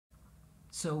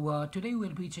Today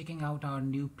we'll be checking out our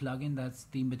new plugin, that's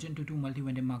the Magento 2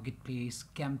 Multi-Vendor Marketplace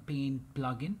campaign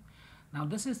plugin. Now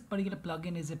this particular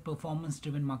plugin is a performance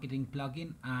driven marketing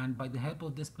plugin, and by the help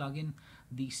of this plugin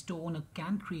the store owner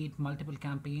can create multiple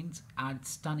campaigns, add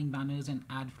stunning banners and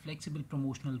add flexible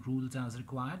promotional rules as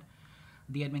required.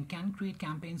 The admin can create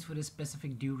campaigns for a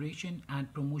specific duration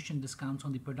and promotion discounts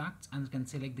on the products, and can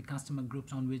select the customer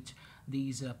groups on which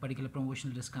these particular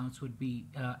promotional discounts would be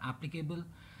applicable.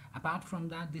 Apart from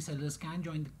that, the sellers can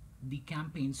join the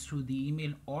campaigns through the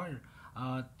email or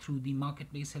through the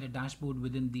marketplace seller dashboard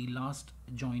within the last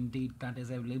join date that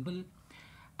is available.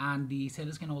 And the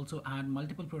sellers can also add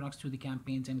multiple products to the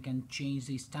campaigns and can change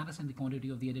the status and the quantity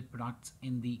of the added products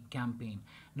in the campaign.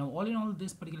 Now all in all,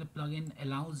 this particular plugin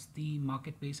allows the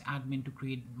marketplace admin to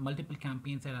create multiple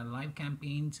campaigns that are live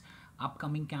campaigns,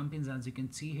 upcoming campaigns. As you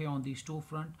can see here on the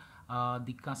storefront,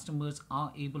 the customers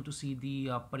are able to see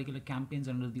the particular campaigns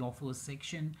under the offers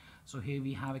section. So here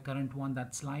we have a current one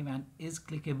that's live and is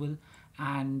clickable,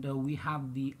 and we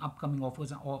have the upcoming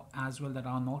offers as well that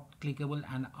are not clickable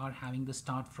and are having the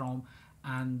start from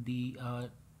and the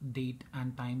date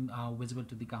and time visible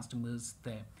to the customers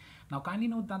there. Now kindly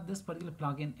note that this particular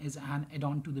plugin is an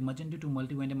add-on to the Magento 2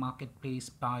 Multi-Vendor Marketplace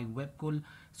by Webkul.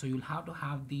 So you'll have to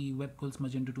have the Webkul's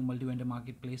Magento 2 Multi-Vendor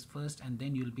Marketplace first, and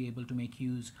then you'll be able to make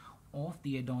use of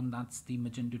the add-on, that's the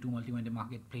Magento 2 Multi-Vendor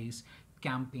Marketplace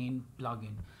campaign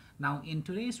plugin. Now in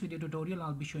today's video tutorial,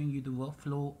 I'll be showing you the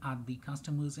workflow at the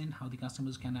customers end, how the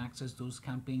customers can access those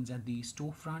campaigns at the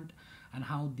storefront, and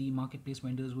how the marketplace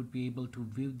vendors would be able to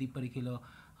view the particular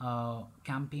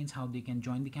campaigns, how they can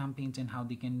join the campaigns, and how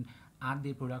they can add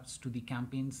their products to the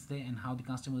campaigns there, and how the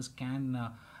customers can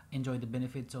enjoy the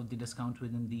benefits of the discount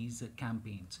within these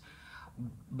campaigns.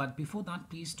 But before that,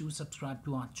 please do subscribe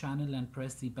to our channel and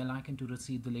press the bell icon to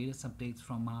receive the latest updates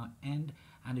from our end.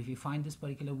 And if you find this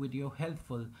particular video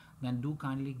helpful, then do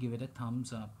kindly give it a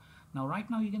thumbs up. Now right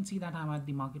now you can see that I'm at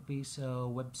the marketplace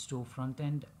web store front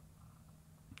end,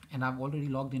 and I've already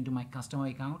logged into my customer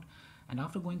account. And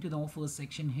after going to the offers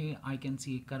section here, I can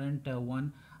see a current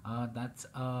one that's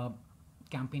a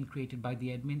campaign created by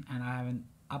the admin, and I have an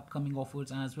upcoming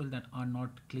offers as well that are not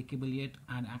clickable yet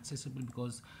and accessible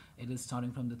because it is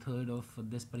starting from the 3rd of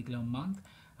this particular month,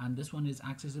 and this one is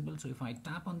accessible. So if I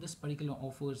tap on this particular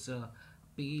offers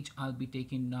page, I'll be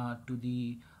taken to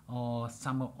the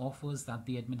summer offers that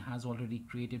the admin has already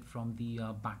created from the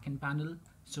backend panel.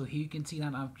 So here you can see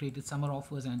that I've created summer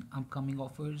offers and upcoming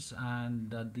offers,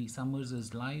 and the summers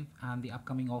is live and the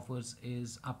upcoming offers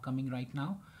is upcoming right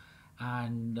now.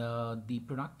 And the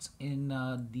products in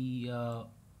the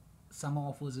summer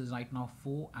offers is right now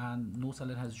 4, and no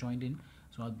seller has joined in.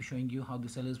 So I'll be showing you how the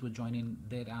sellers will join in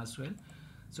there as well.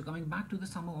 So coming back to the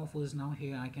summer offers, now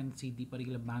here I can see the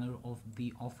particular banner of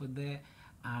the offer there,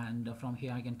 and from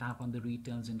here I can tap on the read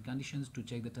terms and conditions to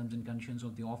check the terms and conditions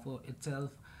of the offer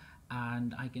itself.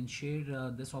 And I can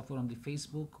share this offer on the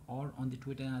Facebook or on the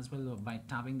Twitter as well by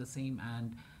tapping the same,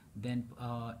 and then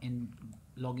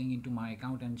logging into my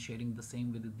account and sharing the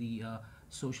same with the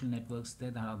social networks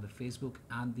there, that are the Facebook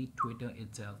and the Twitter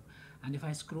itself. And if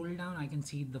I scroll down, I can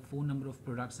see the 4 number of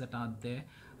products that are there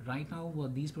right now.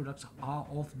 These products are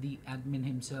of the admin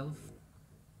himself,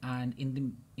 and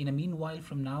in a meanwhile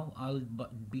from now I'll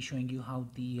be showing you how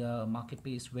the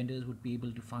marketplace vendors would be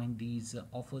able to find these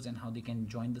offers and how they can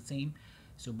join the same.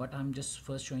 So but I'm just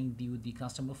first showing you the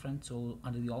customer front. So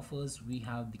under the offers, we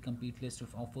have the complete list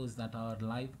of offers that are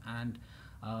live and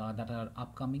that are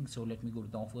upcoming. So let me go to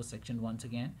the offers section once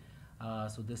again.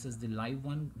 So this is the live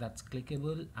one that's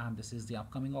clickable, and this is the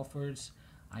upcoming offers.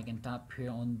 I can tap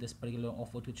here on this particular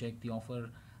offer to check the offer,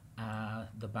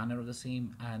 the banner of the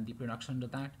same, and the products under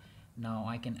that. Now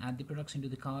I can add the products into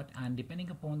the cart, and depending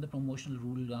upon the promotional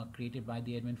rule created by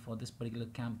the admin for this particular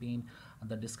campaign,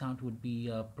 the discount would be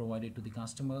provided to the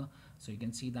customer. So you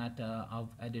can see that I've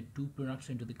added 2 products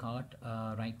into the cart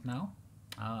right now.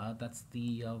 That's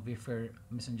the wafer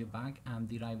messenger bag and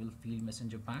the rival field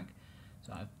messenger bag.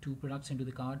 So I have 2 products into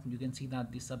the cart. You can see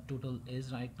that the subtotal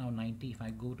is right now 90. If I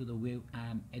go to the view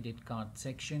and edit cart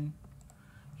section,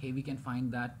 here we can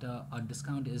find that a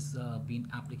discount is being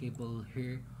applicable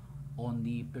here on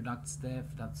the products there.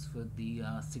 That's for the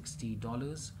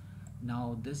 $60.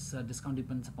 Now this discount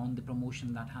depends upon the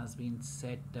promotion that has been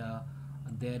set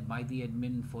there by the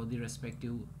admin for the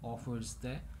respective offers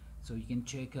there. So you can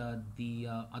check the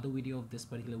other video of this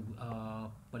particular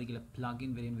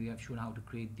plugin, wherein we have shown how to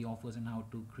create the offers and how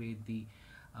to create the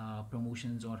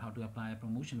promotions, or how to apply a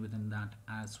promotion within that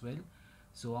as well.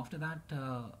 So after that,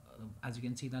 as you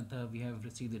can see that we have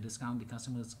received the discount, the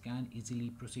customers can easily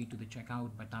proceed to the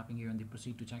checkout by tapping here on the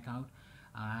proceed to checkout.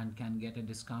 and can get a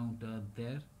discount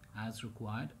there as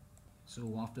required.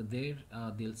 So after there,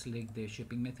 they'll select their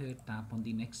shipping method, tap on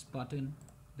the next button,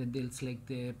 then they'll select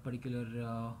their particular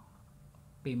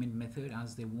payment method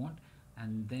as they want,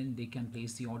 and then they can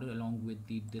place the order along with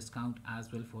the discount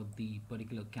as well for the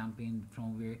particular campaign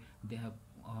from where they have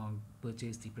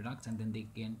purchase the products, and then they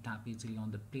can tap easily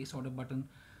on the place order button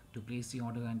to place the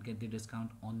order and get the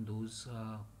discount on those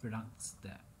products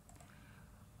there.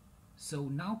 So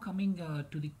now coming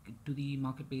to the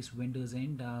marketplace vendors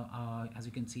end, as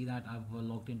you can see that I've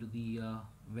logged into the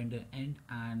vendor end,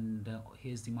 and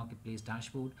here's the marketplace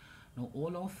dashboard. Now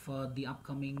all of the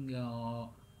upcoming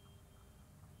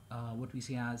what we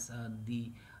say as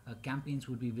the campaigns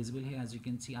would be visible here. As you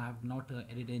can see, I have not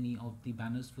edited any of the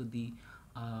banners for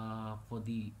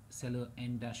the seller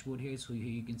end dashboard here. So here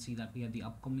you can see that we have the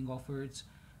upcoming offers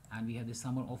and we have the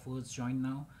summer offers join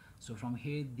now. So from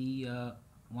here the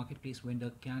marketplace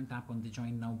vendor can tap on the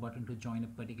join now button to join a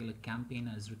particular campaign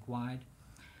as required.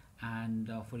 And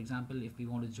for example, if we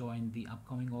want to join the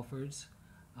upcoming offers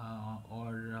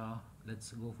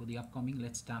let's go for the upcoming,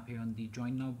 let's tap here on the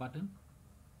join now button,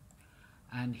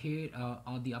 and here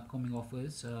are the upcoming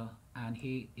offers, and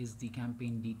here is the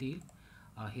campaign detail.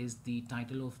 Here's the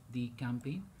title of the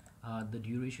campaign, the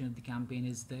duration of the campaign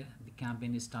is there, the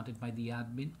campaign is started by the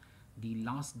admin, the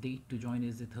last date to join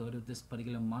is the 3rd of this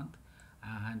particular month,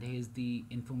 and here's the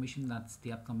information, that's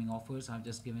the upcoming offers. I've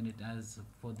just given it as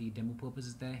for the demo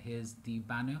purposes there. Here's the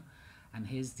banner, and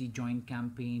here's the join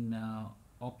campaign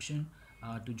option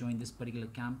to join this particular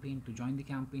campaign. To join the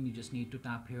campaign, you just need to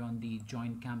tap here on the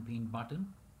join campaign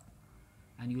button,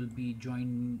 and you'll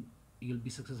be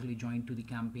successfully joined to the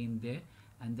campaign there.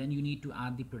 And then you need to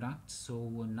add the products.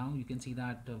 So now you can see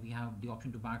that we have the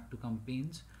option to back to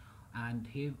campaigns, and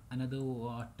here another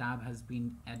tab has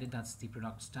been added, that's the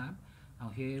products tab. Now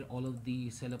here all of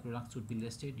the seller products would be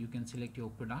listed. You can select your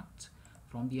products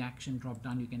from the action drop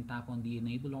down. You can tap on the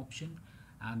enable option,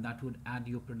 and that would add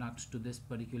your products to this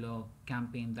particular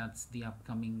campaign, that's the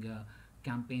upcoming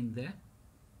campaign there.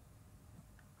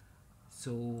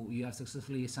 So you have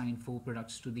successfully assigned 4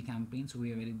 products to the campaign. So we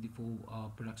have added the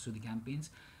 4 products to the campaigns.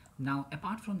 Now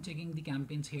apart from checking the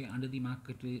campaigns here under the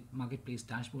marketplace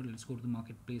dashboard, let's go to the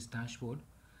marketplace dashboard,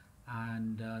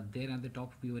 and there at the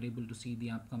top we were able to see the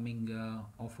upcoming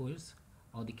offers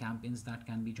or the campaigns that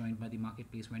can be joined by the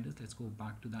marketplace vendors. Let's go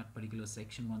back to that particular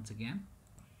section once again.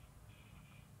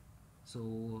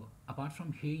 So apart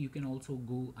from here, you can also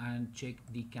go and check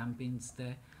the campaigns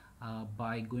there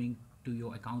by going to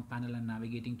your account panel and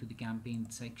navigating to the campaign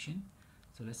section.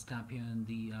 So let's tap here in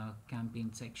the campaign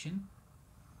section,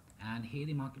 and here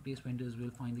the marketplace vendors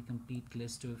will find the complete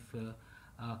list of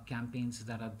campaigns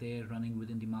that are there running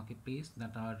within the marketplace,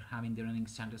 that are having the running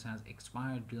status as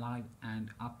expired, live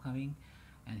and upcoming.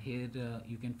 And here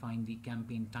you can find the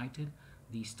campaign title,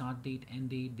 the start date, end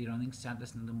date, the running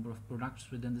status, and the number of products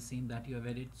within the same that you have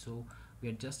added. So we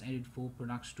have just added 4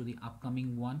 products to the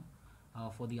upcoming one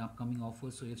for the upcoming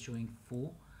offer, so it's showing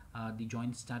 4. The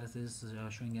joint status is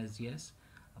showing as yes.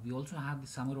 We also have the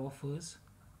summer offers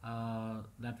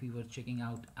that we were checking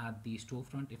out at the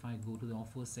storefront. If I go to the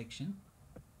offers section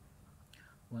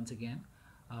once again,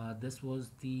 this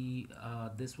was the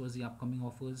upcoming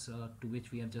offers to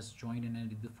which we have just joined and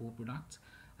added the 4 products,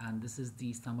 and this is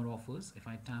the summer offers. If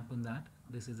I tap on that,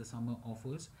 this is the summer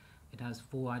offers. It has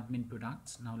 4 admin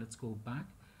products. Now let's go back.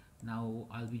 Now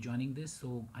I'll be joining this,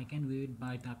 so I can view it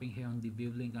by tapping here on the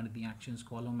view link under the actions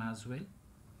column as well,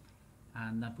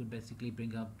 and that would basically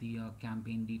bring up the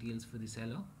campaign details for the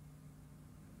seller.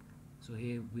 So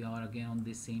here we are again on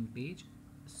this same page.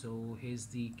 So here's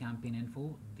the campaign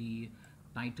info, the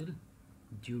title,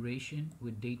 duration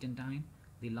with date and time,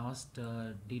 the last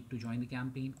date to join the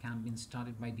campaign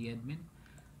started by the admin.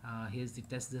 Here's the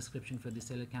test description for the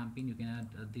seller campaign. You can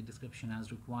add the description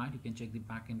as required. You can check the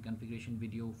backend configuration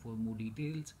video for more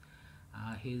details.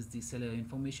 Here's the seller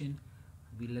information.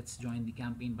 Let's join the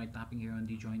campaign by tapping here on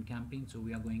the join campaign. So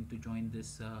we are going to join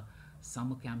this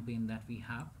summer campaign that we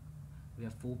have. We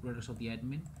have 4 products of the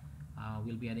admin.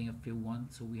 We'll be adding a few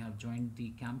ones. So we have joined the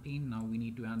campaign. Now we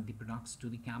need to add the products to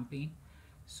the campaign.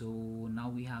 So now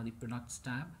we have the products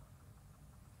tab.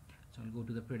 So I'll go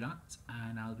to the products,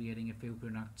 and I'll be adding a few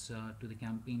products to the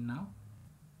campaign now.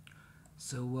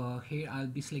 So here I'll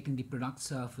be selecting the products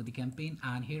for the campaign,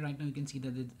 and here right now you can see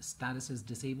that the status is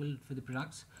disabled for the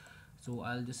products. So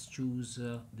I'll just choose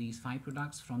these 5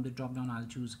 products. From the drop down I'll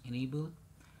choose enable,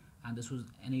 and this will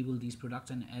enable these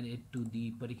products and add it to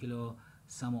the particular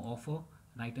summer offer.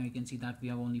 Right now you can see that we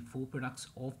have only 4 products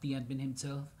of the admin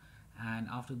himself, and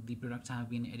after the products have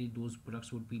been added, those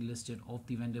products would be listed of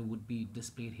the vendor would be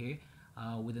displayed here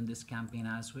within this campaign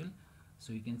as well.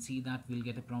 So you can see that we'll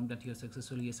get a prompt that you have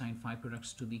successfully assigned 5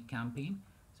 products to the campaign.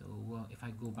 So if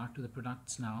I go back to the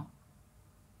products now,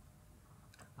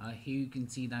 here you can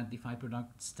see that the 5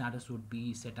 product status would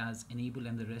be set as enabled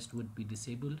and the rest would be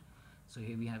disabled. So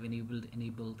here we have enabled,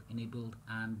 enabled, enabled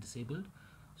and disabled.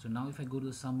 So now if I go to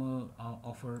the summer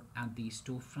offer at the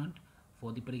storefront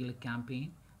for the particular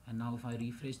campaign, and now if I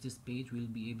refresh this page, we'll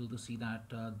be able to see that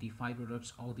the 5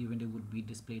 products or the window would be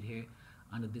displayed here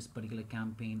under this particular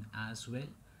campaign as well,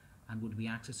 and would be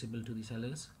accessible to the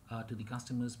sellers, to the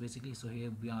customers basically. So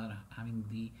here we are having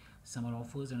the summer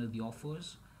offers under the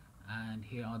offers, and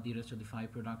here are the rest of the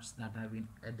 5 products that have been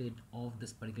added of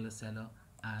this particular seller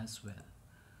as well.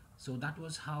 So that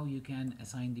was how you can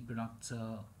assign the products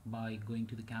by going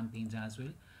to the campaigns as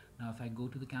well. Now if I go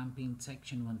to the campaign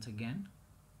section once again,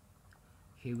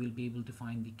 here we'll be able to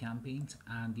find the campaigns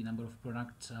and the number of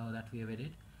products that we have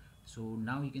added. So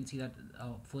now you can see that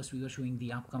first we were showing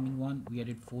the upcoming one, we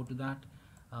added 4 to that.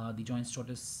 The joint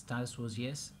status was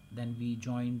yes. Then we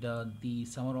joined the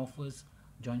summer offers,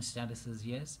 joint status is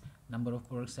yes. Number of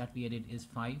products that we added is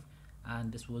 5,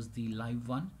 and this was the live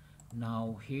one.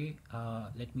 Now here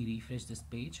let me refresh this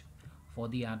page for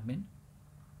the admin.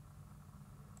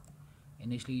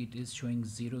 Initially it is showing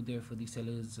 0 there for the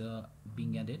sellers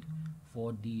being added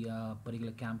for the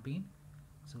particular campaign.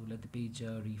 So let the page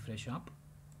refresh up.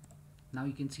 Now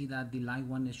you can see that the live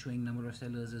one is showing number of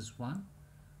sellers as 1.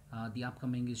 The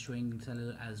upcoming is showing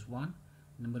seller as 1.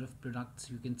 Number of products,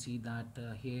 you can see that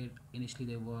here initially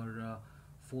there were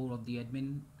 4 of the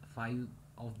admin, 5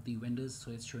 of the vendors,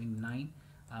 so it's showing 9.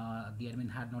 The admin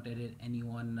had not added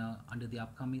anyone under the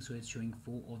upcoming, so it's showing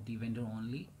 4 of the vendor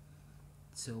only.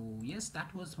 So yes,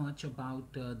 that was much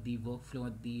about the workflow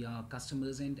at the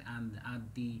customers end and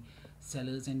at the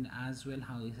sellers end as well,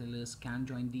 how the sellers can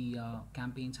join the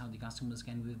campaigns, how the customers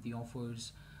can view the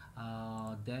offers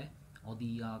there, or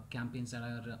the campaigns that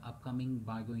are upcoming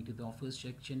by going to the offers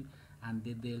section, and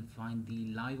then they'll find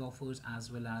the live offers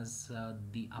as well as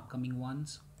the upcoming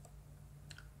ones.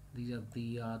 These are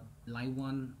the live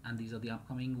one and these are the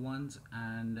upcoming ones,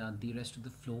 and the rest of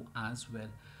the flow as well.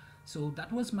 So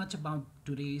that was much about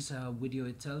today's video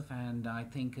itself, and I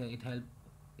think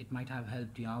it might have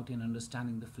helped you out in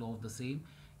understanding the flow of the same.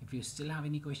 If you still have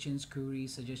any questions,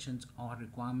 queries, suggestions or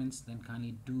requirements, then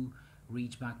kindly do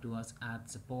reach back to us at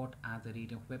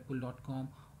support@webkul.com,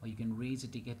 or you can raise a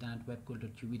ticket at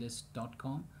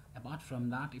webkul.qbdesk.com. Apart from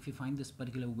that, if you find this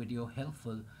particular video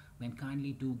helpful, then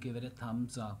kindly do give it a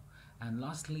thumbs up. And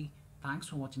lastly, thanks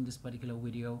for watching this particular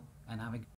video, and have a